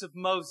 books of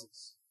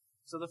Moses.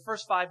 So the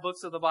first 5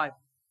 books of the Bible.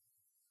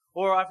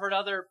 Or I've heard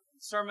other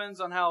sermons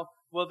on how,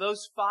 well,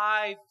 those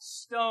 5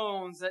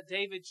 stones that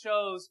David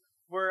chose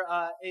were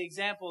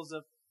examples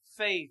of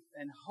faith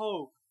and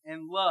hope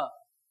and love.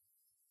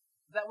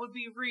 That would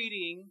be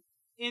reading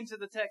into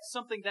the text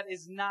something that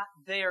is not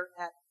there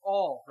at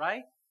all,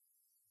 right?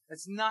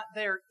 It's not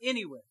there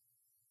anywhere.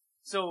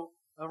 So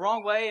the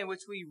wrong way in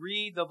which we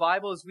read the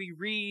Bible is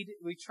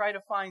we try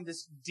to find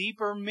this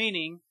deeper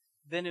meaning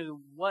than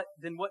what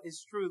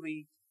is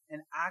truly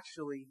and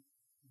actually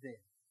there.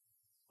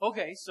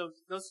 Okay, so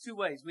those 2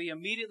 ways. We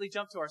immediately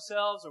jump to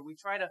ourselves, or we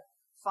try to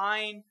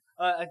find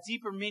a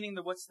deeper meaning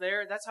than what's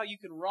there. That's how you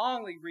can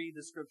wrongly read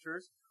the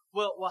Scriptures.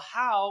 Well,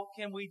 how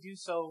can we do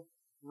so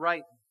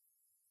rightly?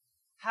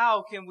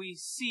 How can we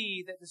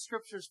see that the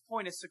Scriptures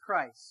point us to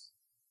Christ?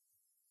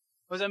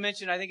 As I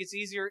mentioned, I think it's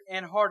easier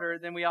and harder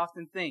than we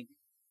often think.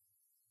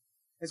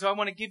 And so I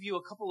want to give you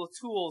a couple of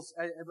tools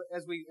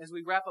as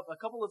we wrap up, a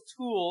couple of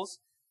tools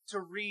to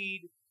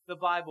read the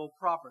Bible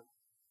properly.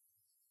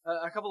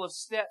 A couple of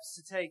steps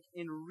to take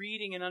in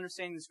reading and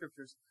understanding the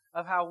Scriptures,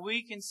 of how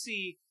we can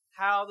see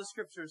how the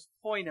Scriptures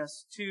point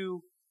us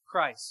to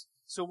Christ.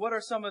 So what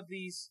are some of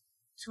these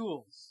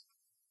tools?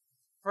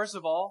 First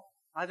of all,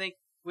 I think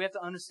we have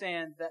to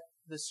understand that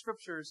the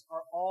Scriptures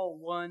are all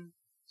one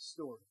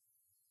story.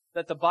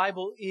 That the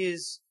Bible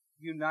is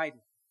united.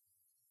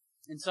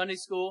 In Sunday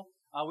school,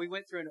 we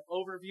went through an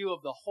overview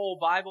of the whole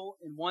Bible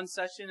in one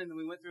session, and then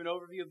we went through an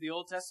overview of the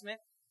Old Testament,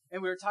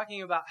 and we were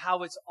talking about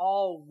how it's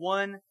all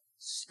one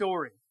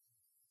story.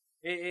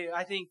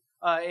 I think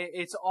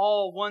it's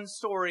all one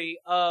story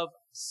of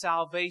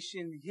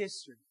salvation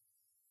history.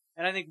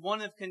 And I think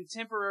one of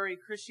contemporary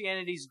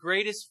Christianity's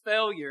greatest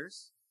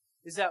failures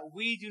is that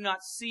we do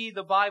not see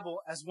the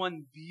Bible as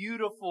one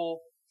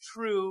beautiful,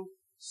 true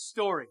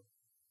story.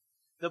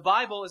 The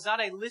Bible is not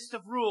a list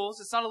of rules.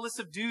 It's not a list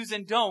of do's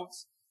and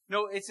don'ts.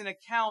 No, it's an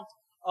account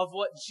of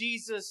what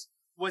Jesus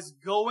was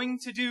going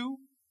to do,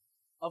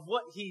 of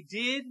what He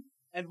did,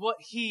 and what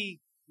He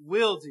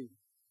will do,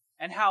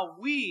 and how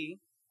we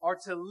are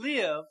to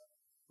live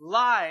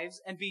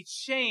lives and be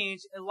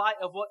changed in light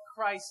of what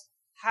Christ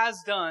has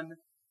done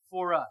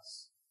for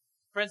us.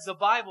 Friends, the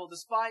Bible,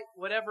 despite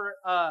whatever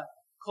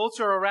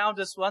culture around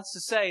us wants to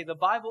say, the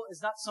Bible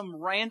is not some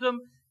random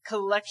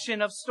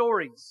collection of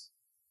stories.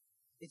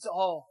 It's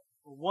all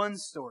one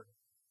story.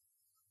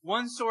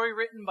 One story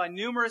written by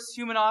numerous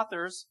human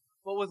authors,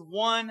 but with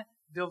one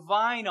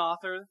divine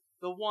author,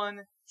 the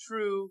one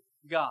true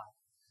God.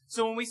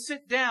 So when we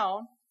sit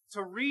down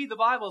to read the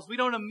Bibles, we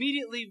don't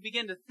immediately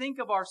begin to think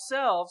of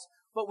ourselves,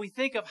 but we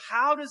think of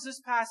how does this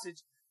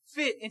passage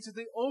fit into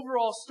the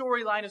overall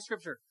storyline of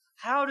Scripture?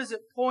 How does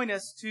it point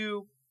us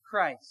to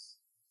Christ?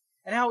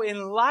 And how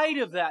in light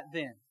of that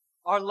then,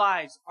 our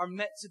lives are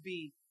meant to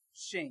be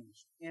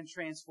changed and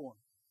transformed.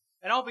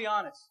 And I'll be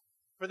honest,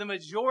 for the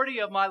majority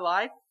of my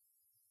life,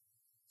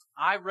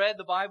 I read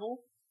the Bible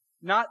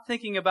not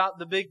thinking about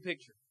the big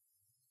picture.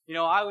 You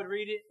know, I would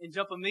read it and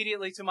jump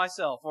immediately to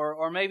myself,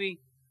 or maybe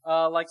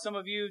like some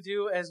of you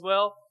do as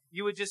well,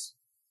 you would just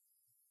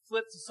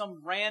flip to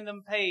some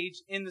random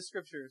page in the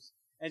Scriptures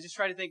and just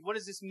try to think, what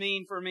does this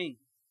mean for me?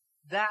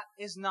 That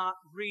is not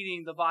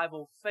reading the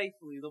Bible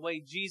faithfully the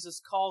way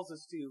Jesus calls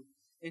us to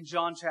in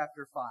John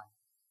chapter 5.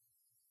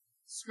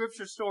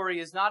 Scripture story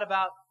is not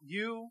about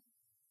you,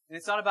 and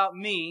it's not about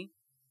me.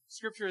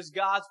 Scripture is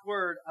God's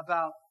Word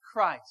about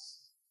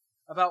Christ,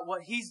 about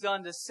what He's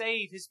done to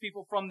save His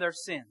people from their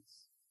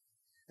sins.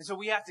 And so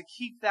we have to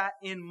keep that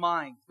in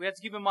mind. We have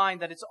to keep in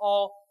mind that it's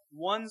all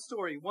one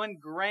story, one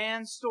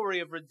grand story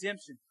of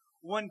redemption,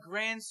 one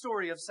grand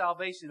story of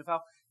salvation, of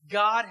how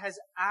God has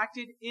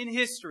acted in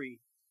history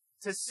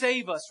to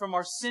save us from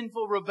our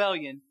sinful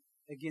rebellion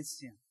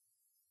against Him.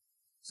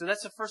 So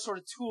that's the first sort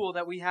of tool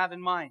that we have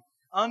in mind.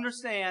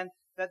 Understand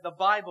that the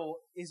Bible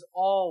is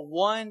all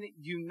one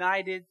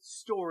united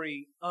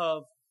story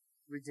of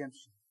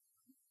redemption.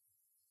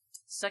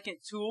 Second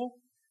tool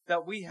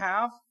that we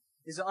have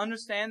is to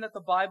understand that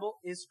the Bible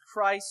is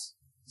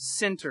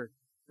Christ-centered.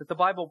 That the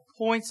Bible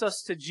points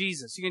us to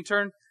Jesus. You can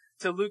turn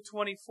to Luke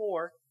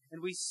 24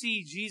 and we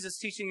see Jesus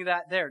teaching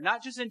that there.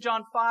 Not just in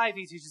John 5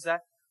 He teaches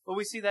that, but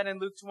we see that in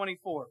Luke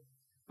 24.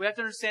 We have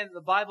to understand that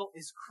the Bible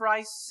is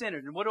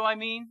Christ-centered. And what do I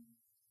mean?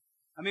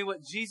 I mean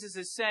what Jesus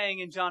is saying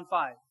in John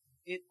 5.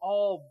 It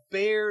all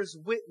bears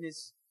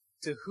witness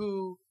to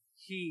who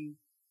He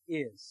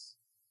is.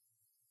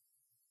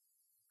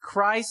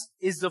 Christ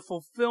is the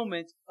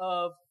fulfillment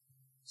of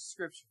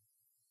Scripture.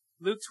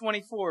 Luke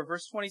 24,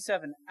 verse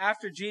 27,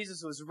 after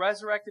Jesus was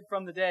resurrected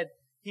from the dead,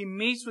 he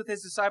meets with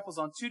his disciples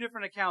on two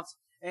different accounts.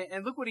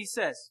 And look what he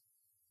says.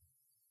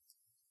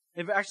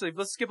 Actually,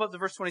 let's skip up to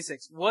verse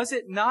 26. Was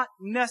it not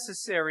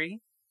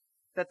necessary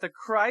that the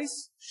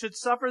Christ should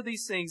suffer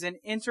these things and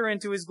enter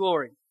into his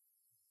glory?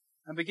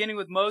 And beginning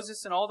with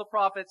Moses and all the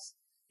prophets,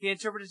 he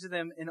interpreted to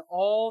them in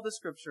all the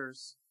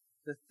Scriptures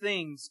the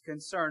things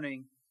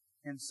concerning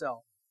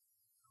himself.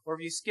 Or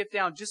if you skip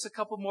down just a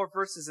couple more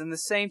verses in the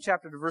same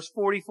chapter to verse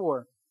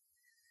 44,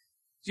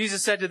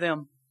 Jesus said to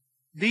them,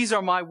 these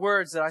are my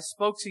words that I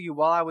spoke to you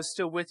while I was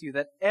still with you,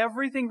 that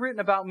everything written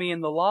about me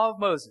in the law of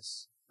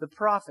Moses, the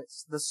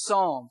prophets, the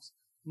Psalms,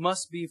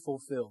 must be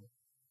fulfilled.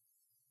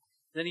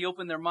 Then he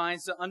opened their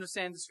minds to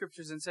understand the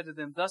Scriptures and said to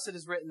them, thus it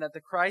is written that the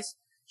Christ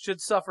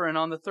should suffer and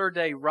on the third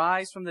day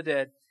rise from the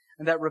dead,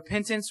 and that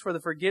repentance for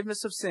the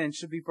forgiveness of sins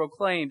should be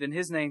proclaimed in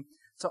his name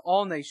to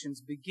all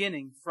nations,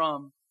 beginning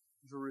from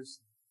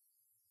Jerusalem.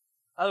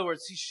 In other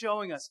words, he's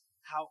showing us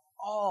how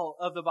all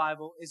of the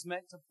Bible is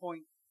meant to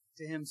point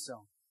to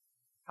himself.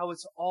 How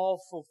it's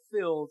all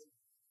fulfilled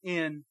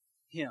in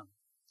him.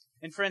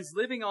 And friends,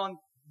 living on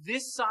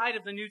this side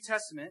of the New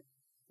Testament,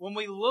 when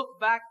we look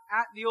back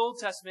at the Old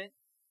Testament,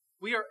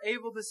 we are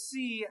able to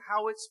see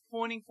how it's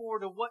pointing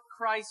forward to what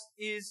Christ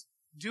is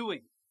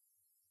doing.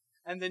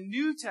 And the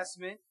New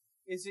Testament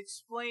is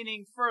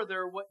explaining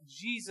further what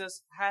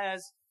Jesus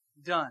has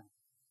done.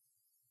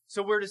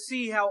 So we're to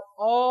see how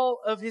all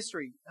of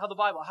history,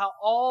 how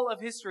all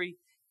of history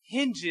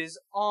hinges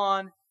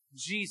on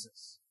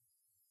Jesus.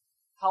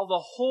 How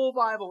the whole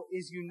Bible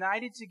is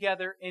united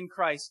together in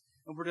Christ,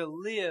 and we're to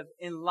live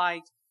in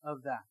light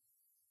of that.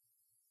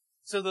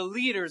 So the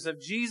leaders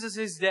of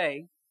Jesus'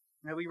 day,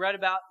 that we read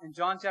about in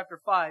John chapter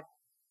 5,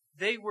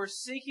 they were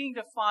seeking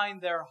to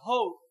find their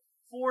hope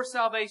for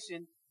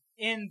salvation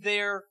in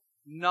their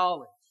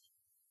knowledge.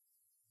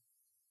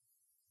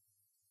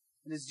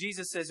 And as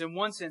Jesus says, in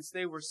one sense,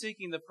 they were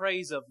seeking the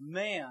praise of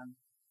man,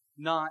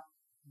 not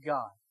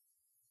God.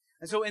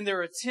 And so in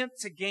their attempt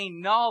to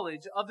gain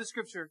knowledge of the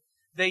Scripture,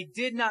 they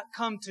did not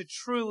come to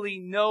truly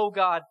know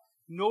God,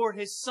 nor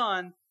his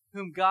Son,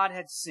 whom God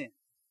had sent.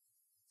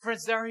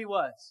 Friends, there he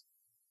was.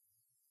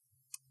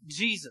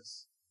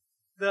 Jesus,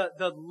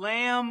 the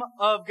Lamb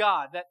of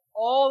God, that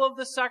all of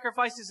the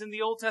sacrifices in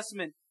the Old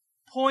Testament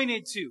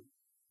pointed to,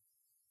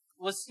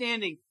 was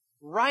standing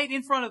right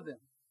in front of them.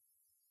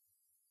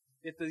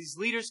 If these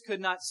leaders could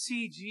not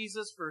see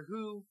Jesus for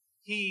who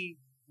he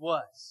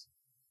was,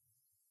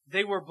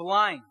 they were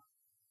blind.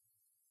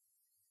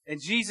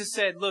 And Jesus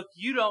said, look,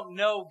 you don't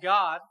know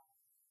God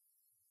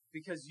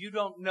because you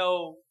don't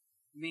know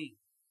me.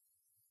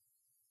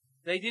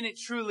 They didn't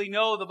truly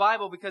know the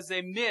Bible because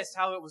they missed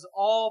how it was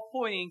all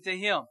pointing to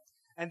him.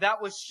 And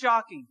that was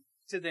shocking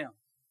to them.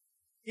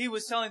 He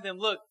was telling them,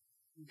 look,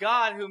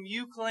 God whom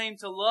you claim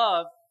to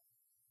love,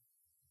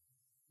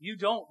 you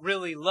don't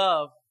really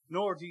love,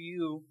 nor do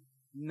you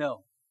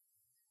know.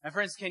 And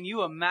friends, can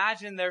you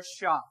imagine their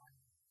shock?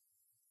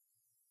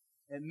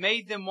 It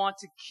made them want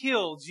to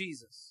kill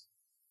Jesus.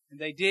 And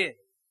they did.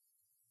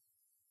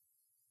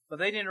 But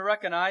they didn't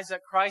recognize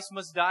that Christ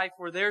must die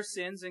for their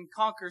sins and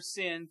conquer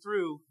sin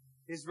through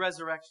his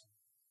resurrection.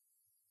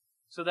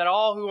 So that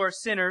all who are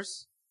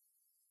sinners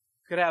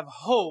could have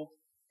hope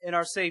in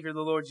our Savior,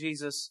 the Lord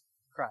Jesus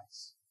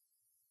Christ.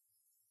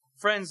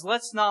 Friends,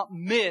 let's not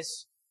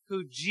miss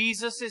who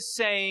Jesus is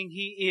saying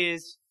he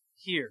is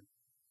here.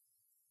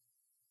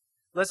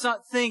 Let's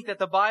not think that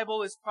the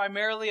Bible is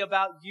primarily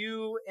about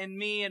you and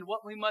me and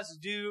what we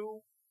must do.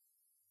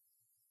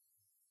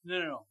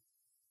 No.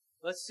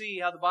 Let's see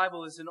how the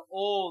Bible is an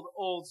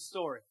old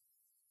story.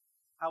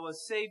 How a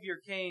Savior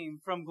came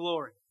from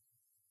glory.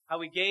 How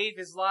he gave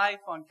his life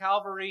on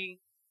Calvary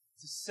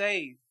to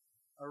save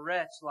a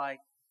wretch like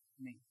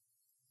me.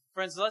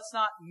 Friends, let's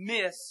not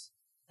miss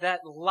that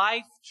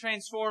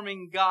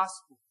life-transforming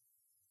gospel.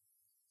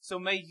 So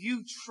may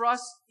you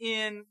trust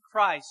in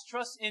Christ,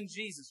 trust in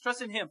Jesus,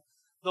 trust in him,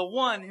 the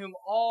one whom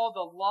all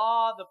the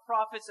law, the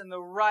prophets, and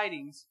the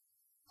writings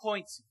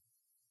point to.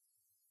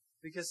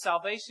 Because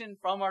salvation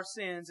from our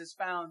sins is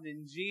found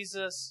in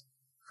Jesus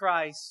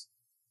Christ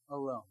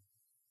alone.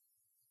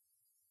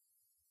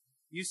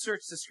 You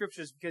search the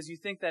Scriptures because you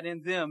think that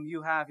in them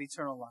you have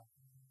eternal life.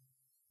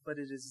 But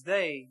it is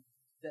they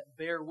that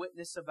bear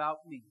witness about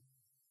me.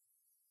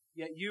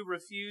 Yet you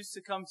refuse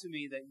to come to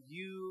me that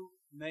you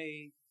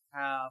may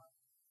have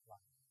life.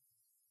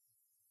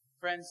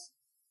 Friends,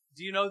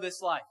 do you know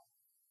this life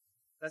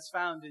that's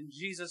found in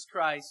Jesus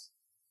Christ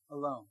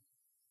alone?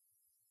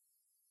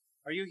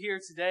 Are you here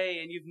today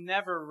and you've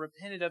never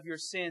repented of your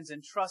sins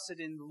and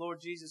trusted in the Lord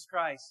Jesus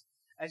Christ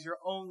as your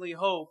only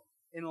hope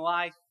in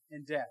life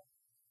and death?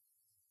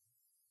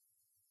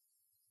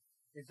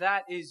 If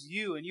that is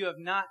you and you have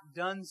not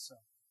done so,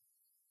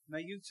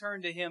 may you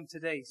turn to him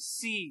today.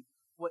 See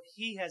what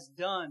he has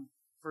done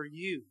for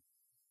you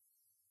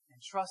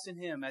and trust in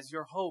him as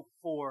your hope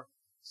for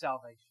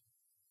salvation.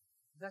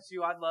 If that's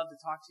you, I'd love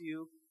to talk to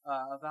you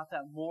about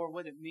that more,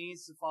 what it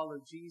means to follow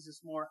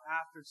Jesus more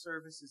after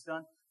service is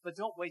done. But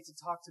don't wait to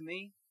talk to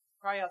me.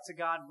 Cry out to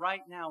God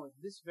right now at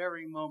this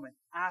very moment,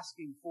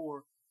 asking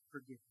for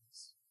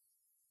forgiveness.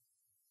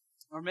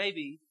 Or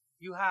maybe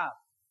you have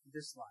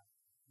this life,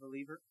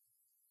 believer.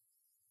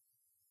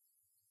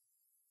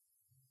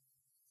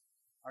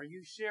 Are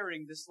you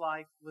sharing this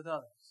life with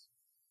others?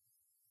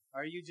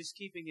 Or are you just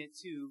keeping it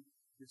to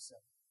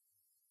yourself?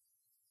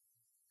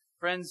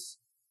 Friends,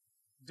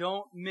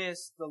 don't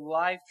miss the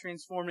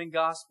life-transforming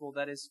gospel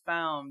that is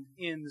found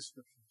in the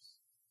Scriptures,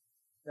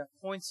 that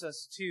points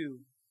us to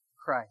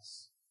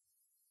Christ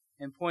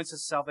and points us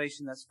to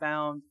salvation that's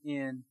found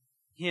in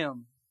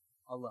Him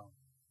alone.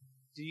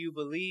 Do you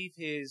believe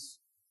His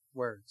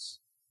words?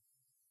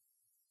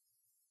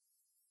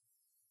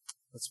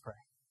 Let's pray.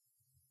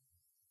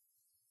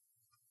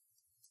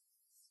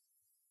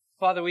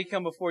 Father, we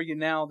come before you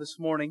now this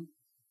morning.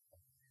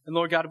 And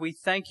Lord God, we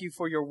thank you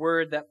for your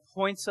word that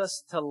points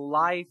us to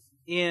life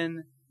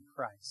in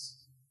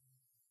Christ.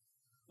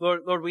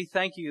 Lord, we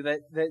thank you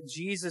that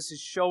Jesus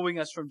is showing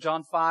us from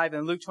John 5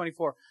 and Luke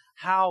 24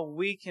 how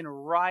we can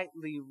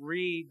rightly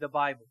read the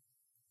Bible.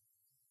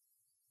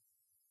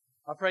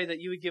 I pray that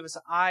you would give us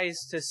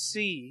eyes to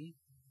see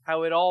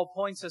how it all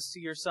points us to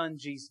your Son,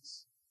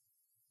 Jesus,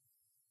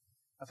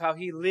 of how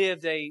He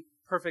lived a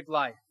perfect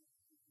life.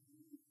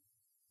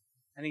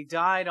 And He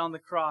died on the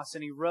cross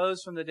and He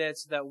rose from the dead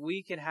so that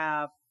we could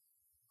have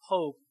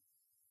hope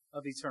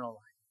of eternal life.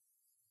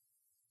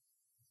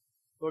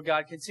 Lord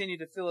God, continue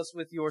to fill us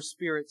with your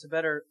Spirit to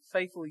better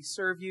faithfully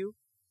serve you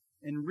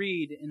and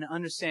read and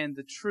understand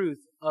the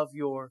truth of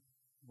your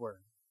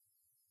word.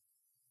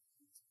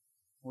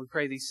 We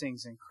pray these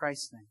things in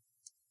Christ's name.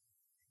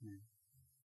 Amen.